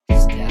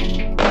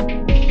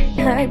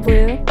Hi,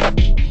 Blue.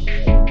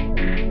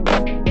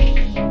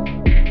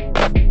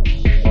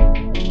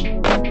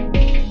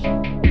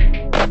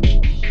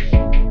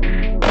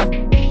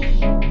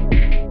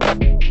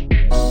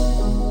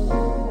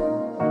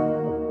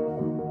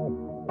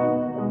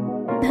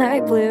 Hi,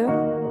 Blue.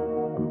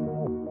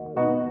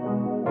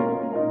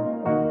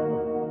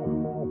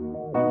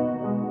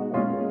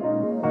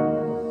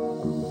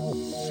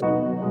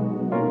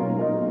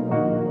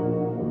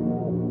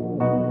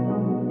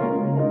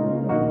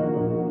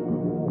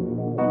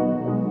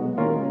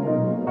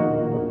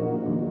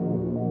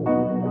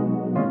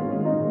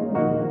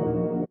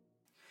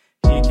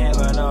 He can't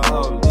let no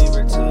hoe leave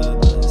her to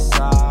the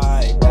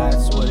side.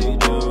 That's what he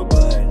do,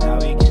 but now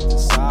he can't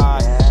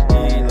decide.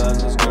 He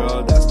loves his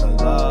girl, that's the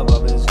love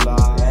of his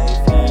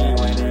life. He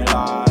went and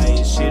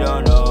lies, she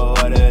don't know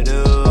what to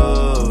do.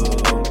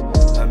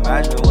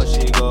 Imagine what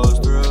she goes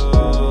through.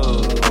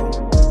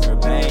 Her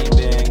pain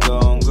been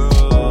gon'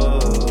 grow.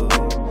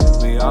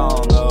 We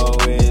all know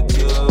it's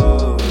you.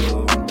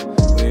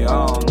 We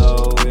all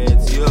know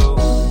it's you.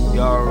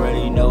 You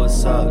already know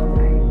what's up.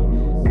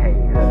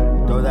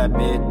 Throw that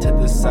bit to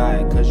the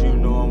side, cause you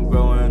know I'm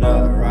growing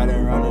up.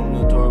 Riding around in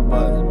the tour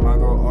bus. My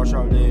girl all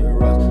sharp lit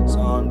rust.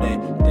 Someday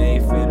they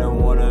finna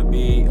wanna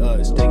be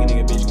us. Take a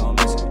nigga bitch gon'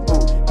 miss it.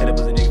 Hit up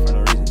as a nigga for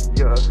no reason.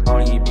 I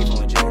don't eat beef on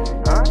legit.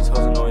 These hoes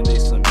annoying, they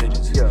some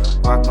pigeons.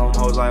 Whack them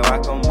hoes like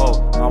whack them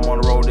mo. I'm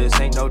on the road, this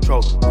ain't no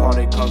trope.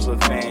 Party comes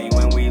with fame.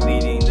 When we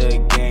leading the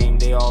game,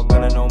 they all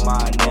gonna know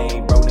my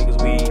name. Broke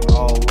niggas, we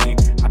all lame.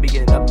 I be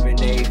getting up in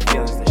they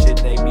feelings. The shit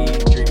they be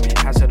dreaming.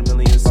 I said a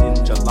million since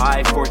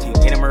July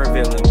 14th. Ain't a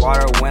revealing.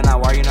 Water when I,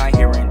 why you not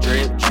hearing?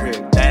 Drip,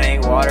 drip. That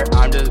ain't water,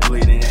 I'm just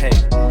bleeding. Hey,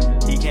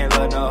 he can't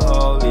let no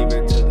hoe leave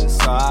her to the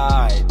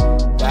side.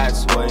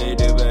 That's what he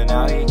do, but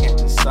now he can't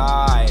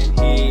decide.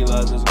 He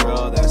loves his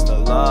girl, that's the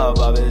love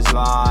of his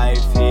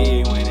life.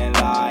 He went and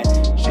lied,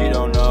 she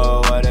don't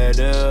know what to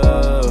do.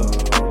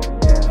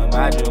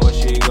 Imagine what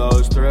she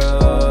goes through.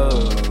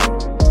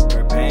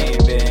 Her pain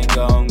been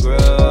gon'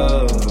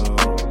 grow.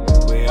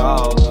 We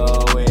all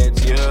know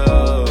it's you.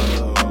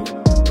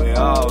 We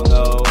all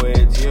know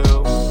it's you.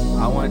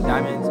 I want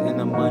diamonds and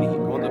the money. I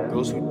want the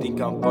girls who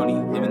think I'm funny.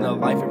 Living the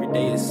life every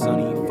day is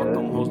sunny. Fuck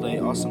them hoes, they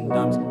all some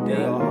dummies.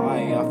 They all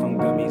high off from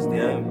gummies.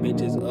 Damn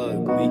bitches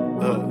ugly.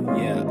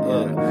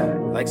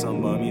 Like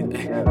some mummies.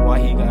 Why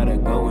he gotta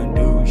go and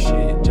do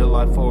shit?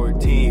 July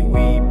 14th,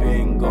 we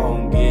been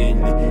gon' get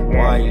lit.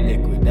 White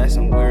liquid, that's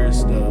some weird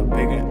stuff.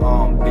 Picking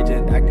on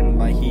bitches acting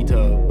like he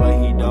tough,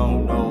 but he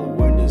don't know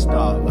when to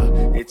stop.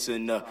 It's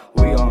enough.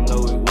 We all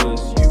know it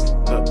was you.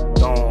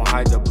 Don't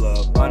hide the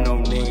blood.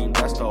 Unknown name,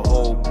 that's the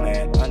whole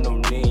plan.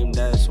 Unknown name,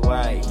 that's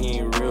why he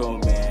ain't real,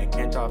 man.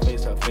 Can't talk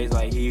face to face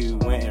like he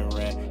went and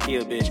ran. He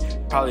a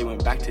bitch, probably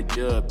went back to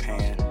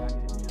Japan.